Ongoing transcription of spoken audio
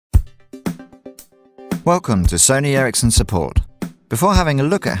Welcome to Sony Ericsson support. Before having a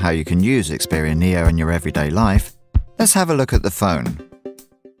look at how you can use Xperia Neo in your everyday life, let's have a look at the phone.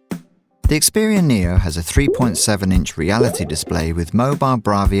 The Xperia Neo has a 3.7-inch reality display with mobile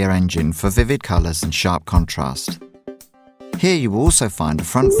Bravia engine for vivid colours and sharp contrast. Here you will also find a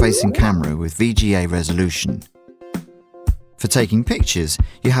front-facing camera with VGA resolution. For taking pictures,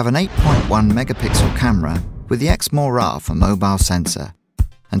 you have an 8.1 megapixel camera with the X-MORA for mobile sensor.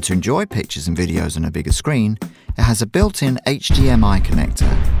 And to enjoy pictures and videos on a bigger screen, it has a built-in HDMI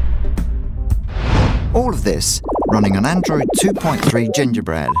connector. All of this running on Android 2.3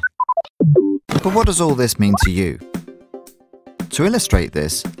 Gingerbread. But what does all this mean to you? To illustrate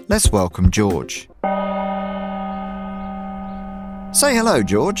this, let's welcome George. Say hello,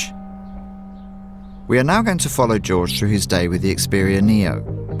 George. We are now going to follow George through his day with the Xperia Neo.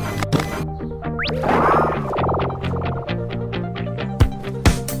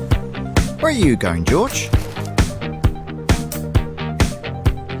 Where are you going, George?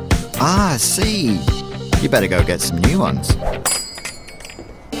 Ah, I see. You better go get some new ones.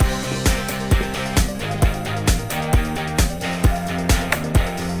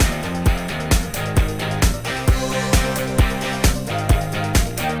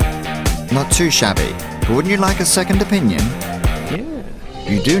 Not too shabby, but wouldn't you like a second opinion? Yeah.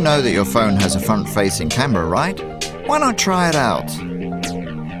 You do know that your phone has a front-facing camera, right? Why not try it out?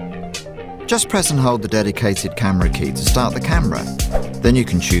 Just press and hold the dedicated camera key to start the camera. Then you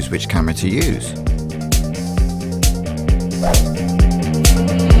can choose which camera to use.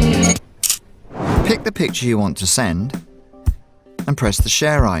 Pick the picture you want to send and press the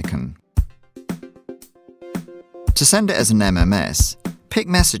share icon. To send it as an MMS, pick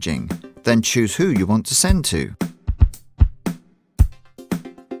messaging, then choose who you want to send to.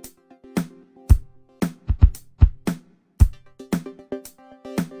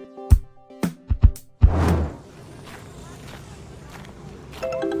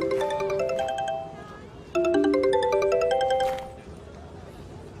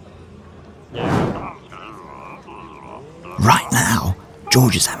 Right now,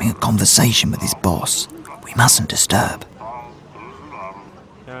 George is having a conversation with his boss. We mustn't disturb.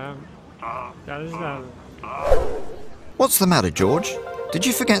 What's the matter, George? Did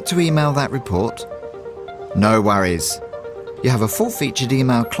you forget to email that report? No worries. You have a full-featured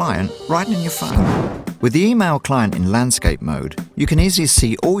email client right in your phone. With the email client in landscape mode, you can easily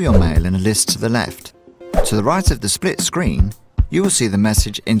see all your mail in a list to the left. To the right of the split screen, you will see the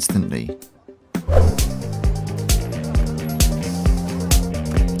message instantly.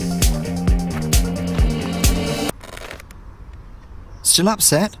 Still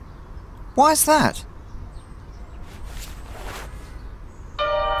upset? Why is that?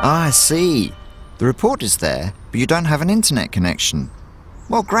 Ah, I see. The report is there, but you don't have an internet connection.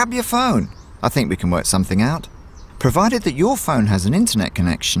 Well, grab your phone. I think we can work something out. Provided that your phone has an internet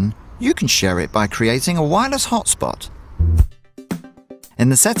connection, you can share it by creating a wireless hotspot. In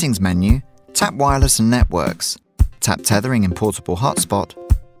the settings menu, tap Wireless and Networks, tap Tethering and Portable Hotspot,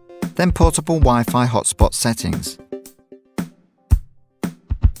 then Portable Wi-Fi Hotspot Settings.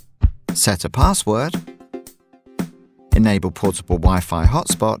 Set a password, enable portable Wi-Fi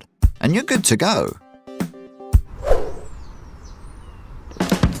hotspot, and you're good to go.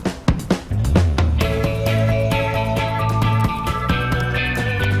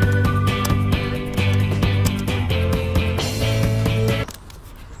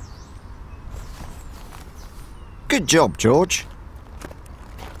 Good job, George.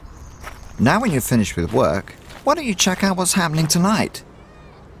 Now when you're finished with work, why don't you check out what's happening tonight?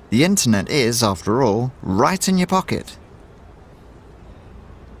 The internet is, after all, right in your pocket.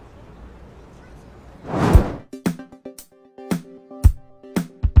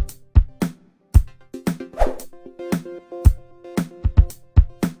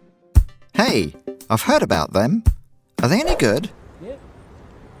 Hey, I've heard about them. Are they any good? Yeah.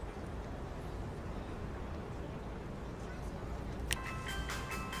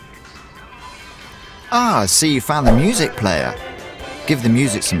 Ah, I see you found the music player. Give the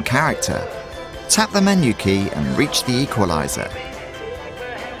music some character. Tap the menu key and reach the equalizer.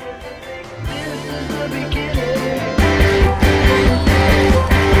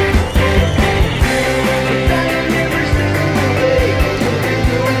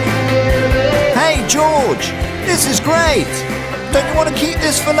 Hey George, this is great! Don't you want to keep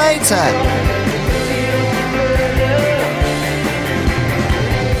this for later?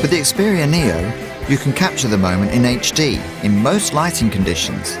 With the Xperia Neo, you can capture the moment in HD in most lighting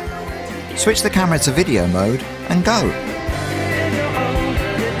conditions. Switch the camera to video mode and go.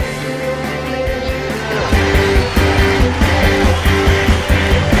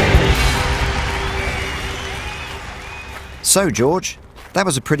 So, George, that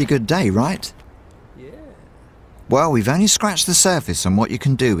was a pretty good day, right? Yeah. Well, we've only scratched the surface on what you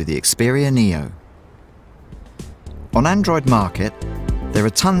can do with the Xperia Neo. On Android Market, there are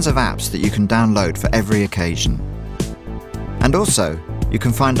tons of apps that you can download for every occasion. And also, you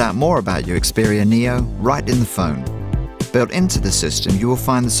can find out more about your Xperia Neo right in the phone. Built into the system, you will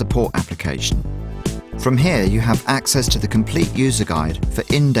find the support application. From here, you have access to the complete user guide for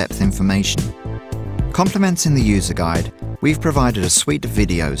in-depth information. Complementing the user guide, we've provided a suite of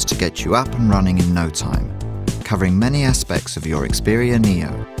videos to get you up and running in no time, covering many aspects of your Xperia Neo.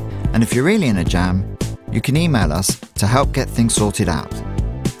 And if you're really in a jam, you can email us to help get things sorted out.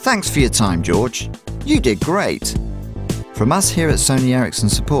 Thanks for your time, George. You did great. From us here at Sony Ericsson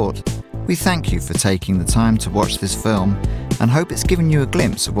Support, we thank you for taking the time to watch this film and hope it's given you a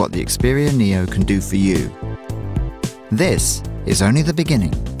glimpse of what the Xperia Neo can do for you. This is only the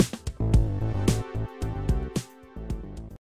beginning.